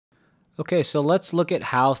Okay, so let's look at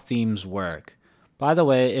how themes work. By the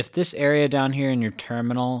way, if this area down here in your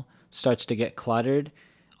terminal starts to get cluttered,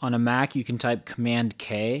 on a Mac you can type Command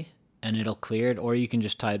K and it'll clear it, or you can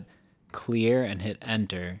just type clear and hit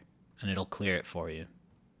enter and it'll clear it for you.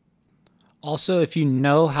 Also, if you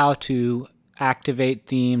know how to activate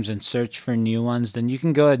themes and search for new ones, then you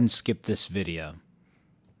can go ahead and skip this video.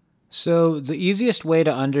 So the easiest way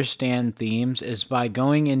to understand themes is by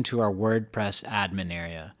going into our WordPress admin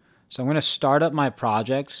area. So I'm going to start up my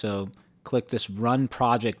project, so click this Run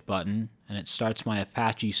Project button, and it starts my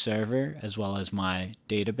Apache server as well as my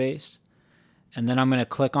database. And then I'm going to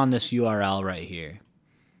click on this URL right here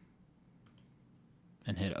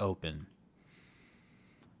and hit Open.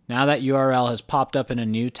 Now that URL has popped up in a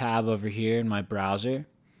new tab over here in my browser.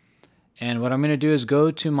 And what I'm going to do is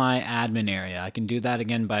go to my admin area. I can do that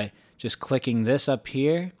again by just clicking this up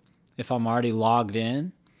here if I'm already logged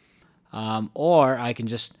in. Or I can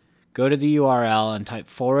just go to the URL and type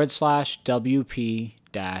 /wp-admin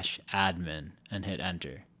and hit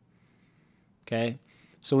enter. Okay,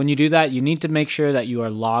 so when you do that, you need to make sure that you are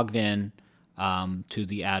logged in to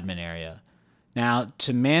the admin area. Now,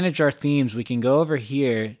 to manage our themes, we can go over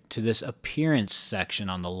here to this appearance section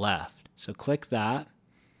on the left. So click that,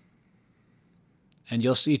 and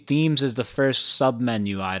you'll see themes as the first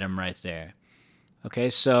submenu item right there. Okay,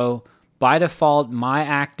 so by default, my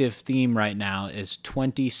active theme right now is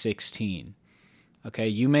 2016. Okay,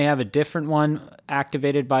 you may have a different one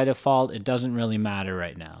activated by default. It doesn't really matter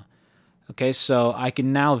right now. Okay, so I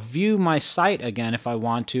can now view my site again if I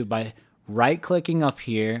want to by right-clicking up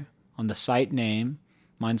here on the site name.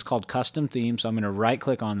 Mine's called Custom Theme, so I'm going to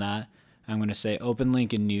right-click on that. I'm going to say Open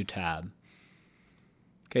Link in New Tab.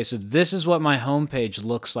 Okay, so this is what my homepage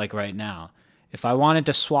looks like right now. If I wanted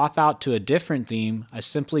to swap out to a different theme, I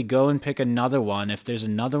simply go and pick another one if there's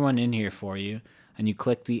another one in here for you, and you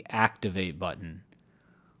click the Activate button.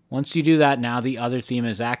 Once you do that, now the other theme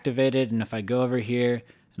is activated, and if I go over here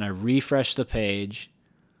and I refresh the page,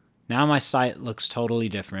 now my site looks totally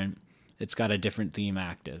different. It's got a different theme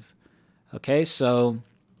active. Okay, so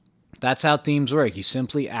that's how themes work. You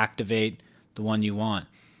simply activate the one you want.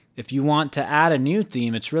 If you want to add a new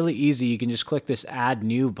theme, it's really easy. You can just click this Add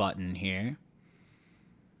New button here.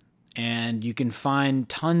 And you can find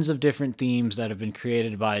tons of different themes that have been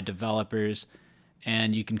created by developers,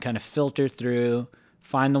 and you can kind of filter through,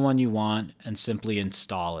 find the one you want, and simply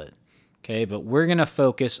install it. Okay, but we're going to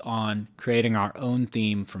focus on creating our own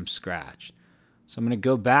theme from scratch. So I'm going to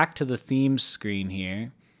go back to the themes screen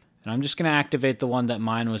here, and I'm just going to activate the one that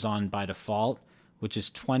mine was on by default, which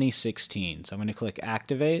is 2016. So I'm going to click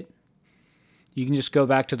Activate. You can just go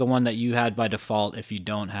back to the one that you had by default if you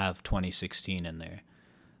don't have 2016 in there.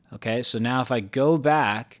 Okay, so now if I go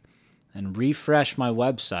back and refresh my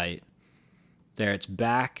website, there it's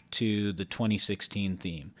back to the 2016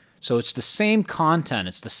 theme. So it's the same content,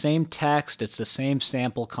 it's the same text, it's the same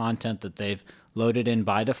sample content that they've loaded in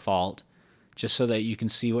by default, just so that you can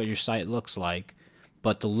see what your site looks like,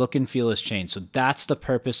 but the look and feel has changed. So that's the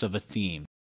purpose of a theme.